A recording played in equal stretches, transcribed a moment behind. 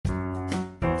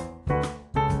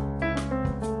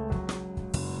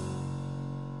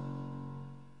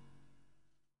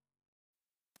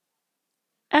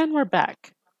And we're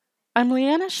back. I'm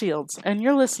Leanna Shields, and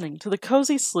you're listening to the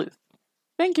Cozy Sleuth.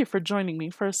 Thank you for joining me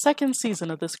for a second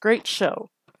season of this great show.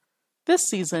 This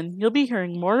season, you'll be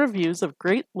hearing more reviews of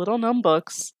great little-known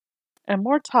books and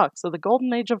more talks of the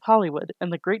golden age of Hollywood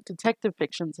and the great detective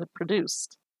fictions it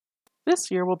produced. This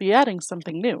year, we'll be adding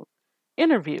something new: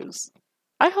 interviews.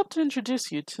 I hope to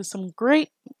introduce you to some great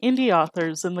indie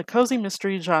authors in the cozy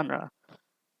mystery genre.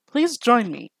 Please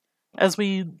join me as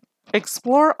we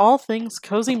explore all things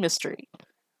cozy mystery.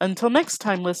 Until next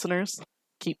time, listeners,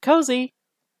 keep cozy!